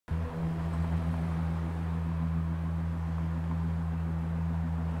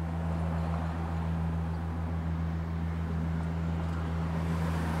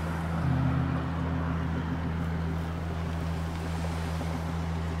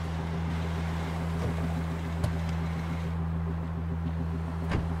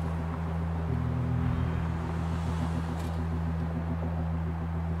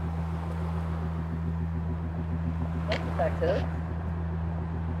Kutkh?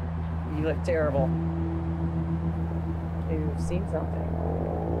 You look terrible. You've seen something.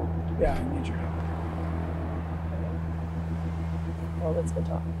 Yeah, I need your help. Okay. Well, let's go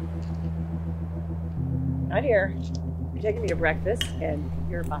talk. Not here. You're taking me to breakfast, and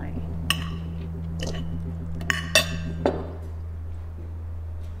you're fine.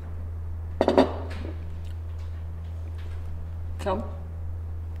 So,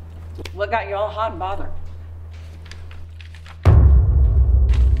 what got you all hot and bothered?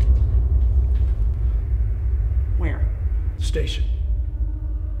 Where? Station.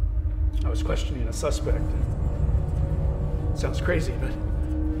 I was questioning a suspect. Sounds crazy, but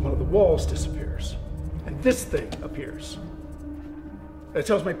one of the walls disappears, and this thing appears. It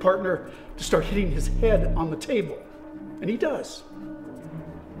tells my partner to start hitting his head on the table, and he does.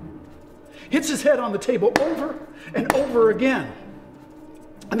 Hits his head on the table over and over again.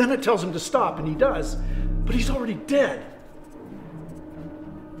 And then it tells him to stop, and he does, but he's already dead.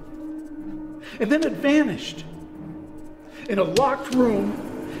 And then it vanished in a locked room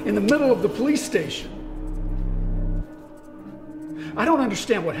in the middle of the police station. I don't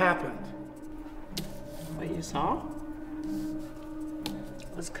understand what happened. What you saw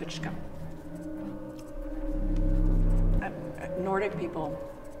was Kutkh. Nordic people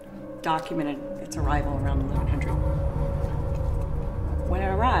documented its arrival around 1100. When it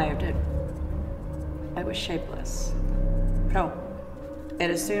arrived, it was shapeless. No, it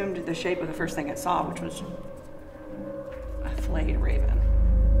assumed the shape of the first thing it saw, which was a flayed raven.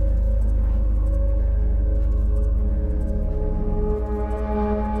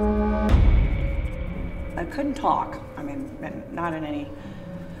 I couldn't talk. I mean, not in any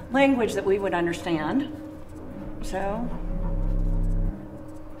language that we would understand. So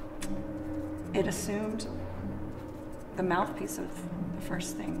it assumed the mouthpiece of the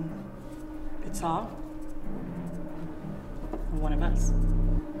first thing it saw. One of us.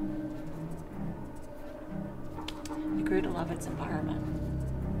 It grew to love its environment.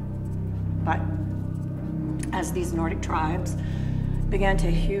 But as these Nordic tribes began to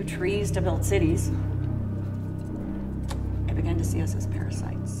hew trees to build cities, it began to see us as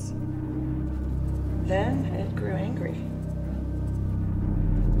parasites. Then it grew angry.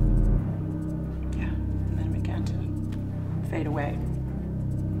 Yeah, and then it began to fade away.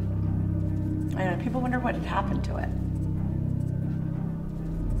 And people wonder what had happened to it.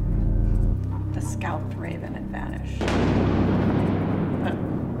 The scalped raven had vanished. But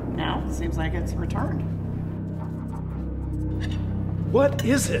now it seems like it's returned. What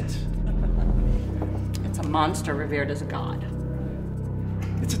is it? It's a monster revered as a god.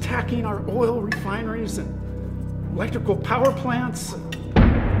 It's attacking our oil refineries and electrical power plants.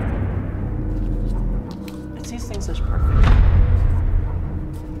 It sees things as perfect.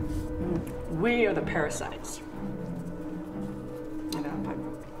 We are the parasites. You know, that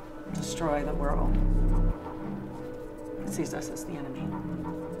destroy the world. It sees us as the enemy.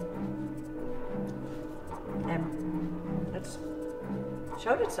 And it's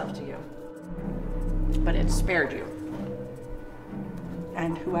showed itself to you. But it spared you.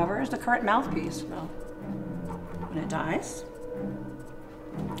 And whoever is the current mouthpiece, well, when it dies,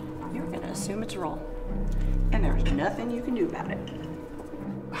 you're going to assume its role. And there's nothing you can do about it.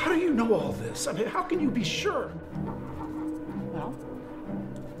 How do you know all this? I mean, how can you be sure? Well,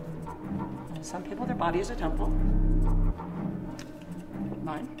 some people, their body is a temple.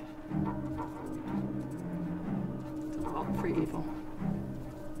 Mine. It's a world free evil.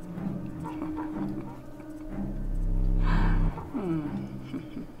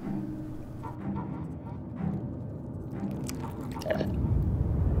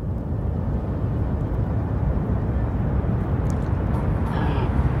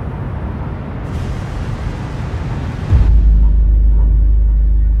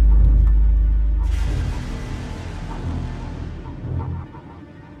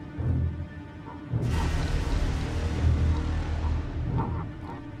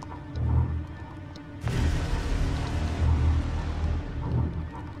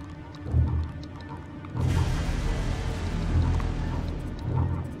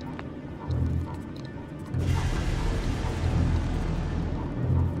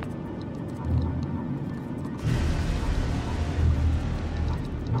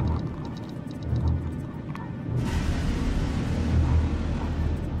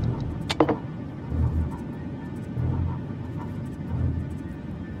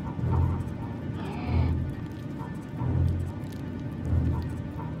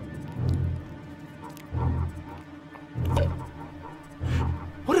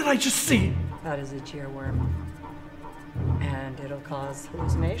 I just see? That is a gearworm. And it'll cause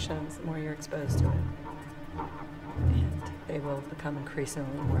hallucinations the more you're exposed to it. And they will become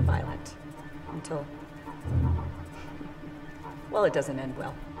increasingly more violent until, well, it doesn't end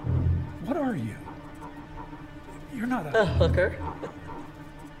well. What are you? You're not A hooker.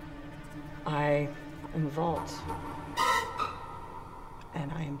 I am Vault,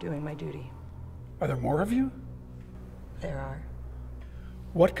 and I am doing my duty. Are there more of you? There are.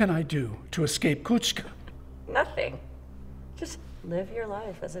 What can I do to escape Kutkh? Nothing. Just live your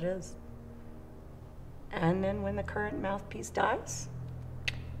life as it is. And then when the current mouthpiece dies,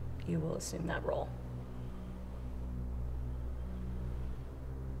 you will assume that role.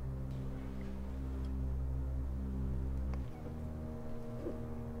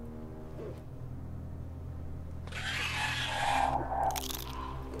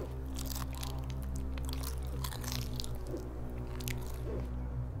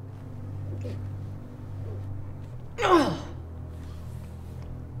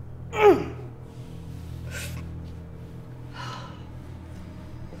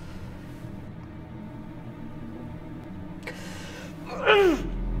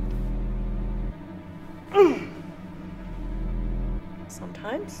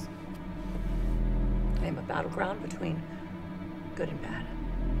 Sometimes I am a battleground between good and bad.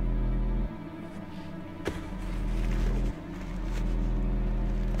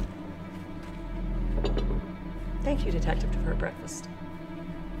 Thank you, Detective, for breakfast.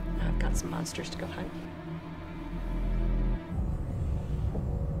 Now I've got some monsters to go hunt.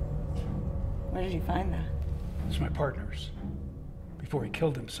 Where did you find that? It's my partner's. Before he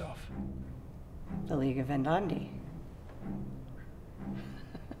killed himself. The League of Vendandi.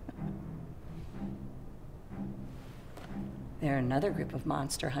 They're another group of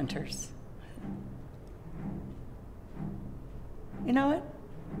monster hunters. You know what?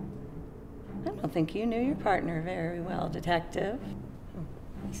 I don't think you knew your partner very well, Detective.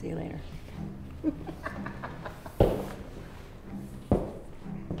 See you later.